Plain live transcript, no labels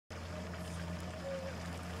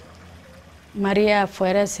Maria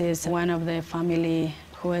Fueres is one of the family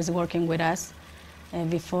who is working with us.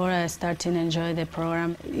 Before starting to enjoy the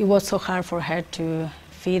program, it was so hard for her to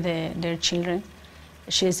feed their children.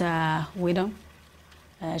 She's a widow.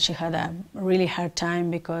 She had a really hard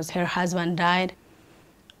time because her husband died.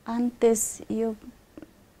 Antes,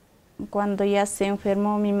 cuando ya se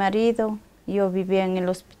enfermó mi marido, yo vivía en el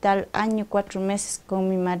hospital 4 meses con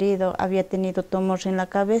mi marido. Había tenido tumor en la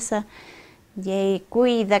cabeza. Y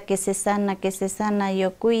cuida, que se sana,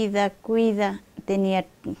 yo cuida. Tenía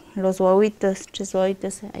los guaguitos, 3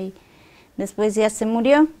 guaguitos ahí. Después ya se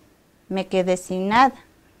murió, me quedé sin nada.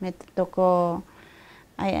 Me tocó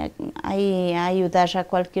ahí ayudar a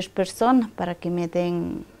cualquier persona para que me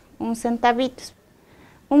den un centavito.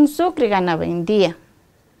 Un sucre ganaba en día.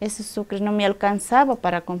 Ese sucre no me alcanzaba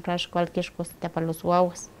para comprar cualquier cosita para los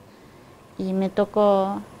guaguas. Y me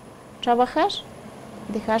tocó trabajar.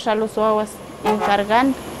 Dejar a los guaguas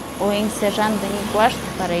encargando o encerrando en el cuarto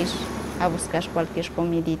para ir a buscar cualquier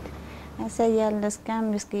comidita. Hace ya los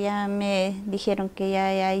cambios que ya me dijeron que ya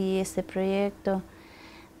hay este proyecto.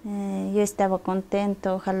 Yo estaba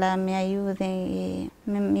contento, ojalá me ayuden.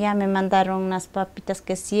 Ya me mandaron unas papitas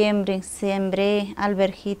que sembré,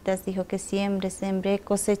 alberjitas, dijo que sembré,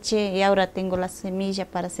 coseché y ahora tengo la semilla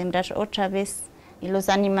para sembrar otra vez. Y los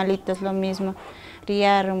animalitos lo mismo.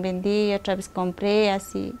 Criaron, vendí, otra vez compré,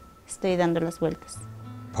 así estoy dando las vueltas.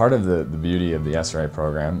 Part of the beauty of the SRA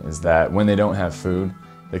program is that when they don't have food,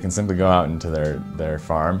 they can simply go out into their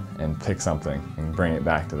farm and pick something and bring it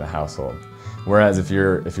back to the household. Whereas if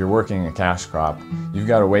you're working a cash crop, you've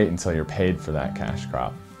got to wait until you're paid for that cash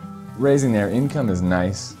crop. Raising their income is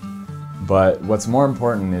nice, but what's more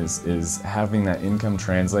important is having that income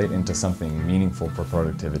translate into something meaningful for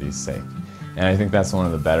productivity's sake. And I think that's one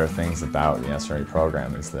of the better things about the SRA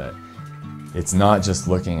program is that it's not just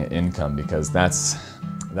looking at income, because that's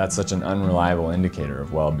such an unreliable indicator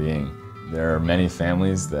of well-being. There are many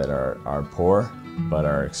families that are poor but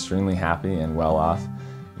are extremely happy and well off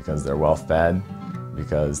because they're well fed,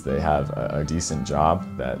 because they have a decent job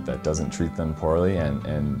that doesn't treat them poorly,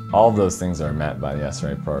 and all of those things are met by the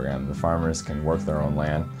SRA program. The farmers can work their own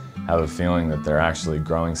land, have a feeling that they're actually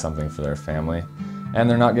growing something for their family, and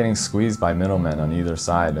they're not getting squeezed by middlemen on either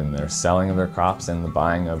side in their selling of their crops and the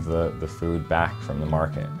buying of the food back from the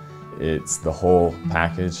market. It's the whole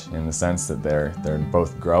package in the sense that they're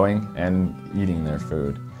both growing and eating their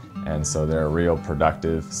food. And so they're a real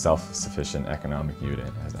productive, self-sufficient economic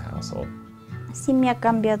unit as a household. Sí me ha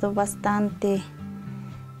cambiado bastante.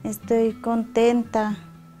 Estoy contenta.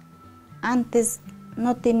 Antes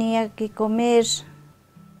no tenía que comer.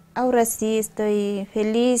 Ahora sí estoy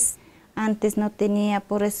feliz. Antes no tenía,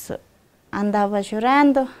 por eso andaba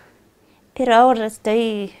llorando. Pero ahora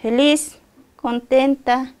estoy feliz,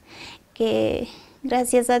 contenta, que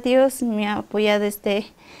gracias a Dios me ha apoyado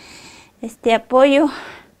este apoyo.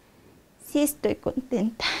 Sí estoy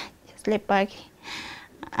contenta, Dios le pague.